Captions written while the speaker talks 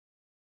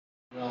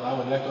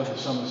I'd echo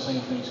some of the same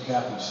things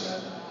Kathy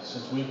said.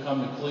 Since we've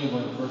come to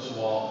Cleveland, first of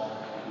all,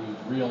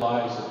 we've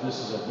realized that this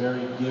is a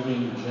very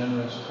giving,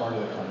 generous part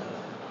of the country.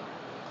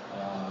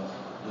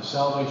 The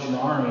Salvation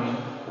Army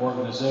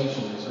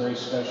organization is very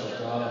special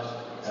to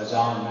us, as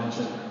Alan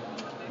mentioned.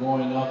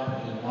 Growing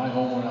up in my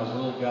home when I was a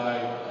little guy,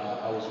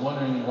 I was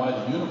wondering why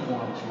the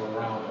uniforms were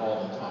around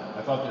all the time.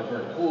 I thought they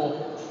were very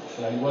cool,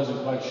 but I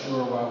wasn't quite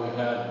sure why we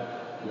had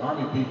the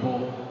Army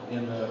people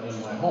in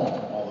my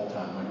home all the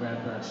time, my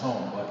grandparents'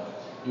 home. But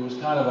it was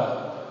kind of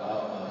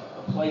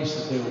a place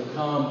that they would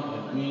come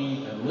and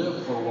be and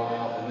live for a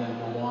while and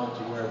then go on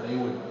to where they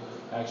would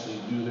actually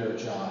do their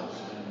jobs.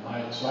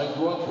 So I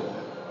grew up with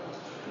it.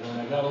 When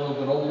I got a little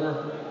bit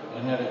older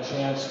and had a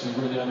chance to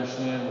really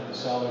understand what the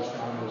Salvation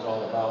Army was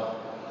all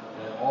about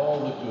and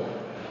all the good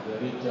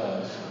that it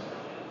does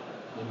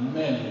in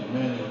many,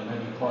 many,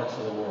 many parts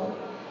of the world,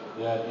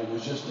 that it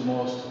was just the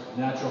most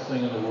natural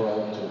thing in the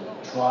world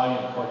to try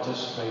and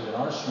participate in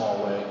our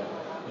small way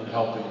in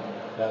helping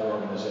that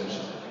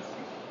organization.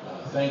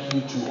 Thank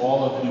you to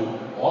all of you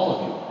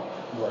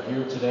who are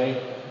here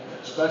today.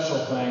 Special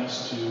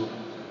thanks to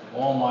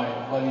all my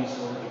buddies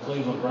over at the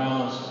Cleveland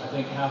Browns. I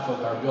think half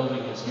of our building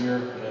is here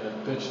and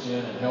have pitched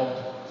in and helped.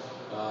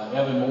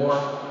 Evan Moore,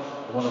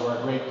 one of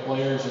our great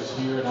players, is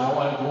here, and I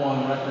want to go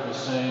on record as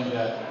saying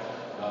that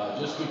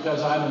just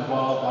because I'm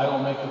involved, I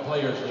don't make the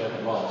players get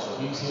involved. So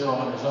he's here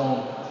on his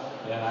own,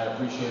 and I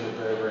appreciate it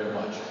very, very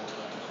much.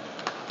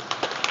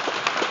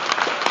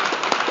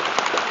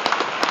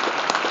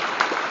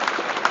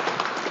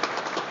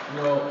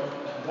 You know,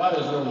 God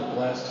has really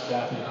blessed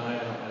Kathy and I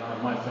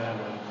and my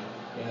family.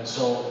 And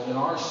so, in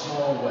our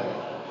small way,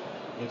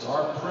 it's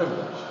our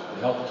privilege to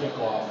help kick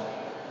off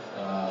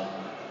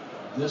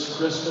this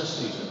Christmas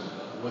season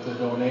with a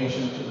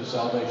donation to the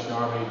Salvation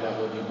Army that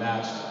will be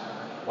matched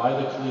by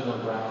the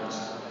Cleveland Browns.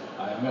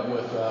 I met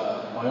with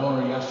my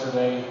owner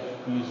yesterday.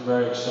 He's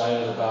very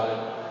excited about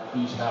it.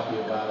 He's happy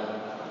about it.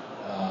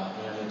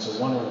 And it's a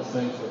wonderful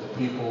thing for the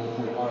people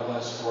who are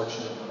less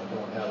fortunate and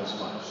don't have as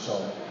much.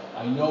 So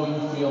I know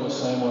you feel the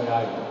same way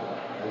I do.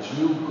 As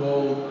you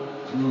go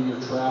through your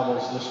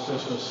travels this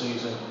Christmas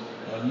season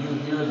and you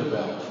hear the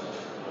bell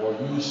or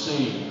you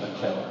see a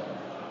kettle,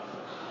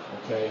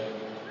 okay,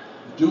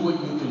 do what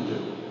you can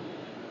do.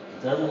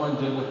 If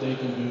everyone did what they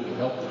can do to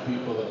help the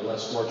people that are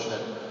less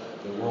fortunate,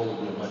 the world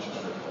would be a much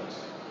better place.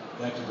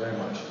 Thank you very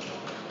much.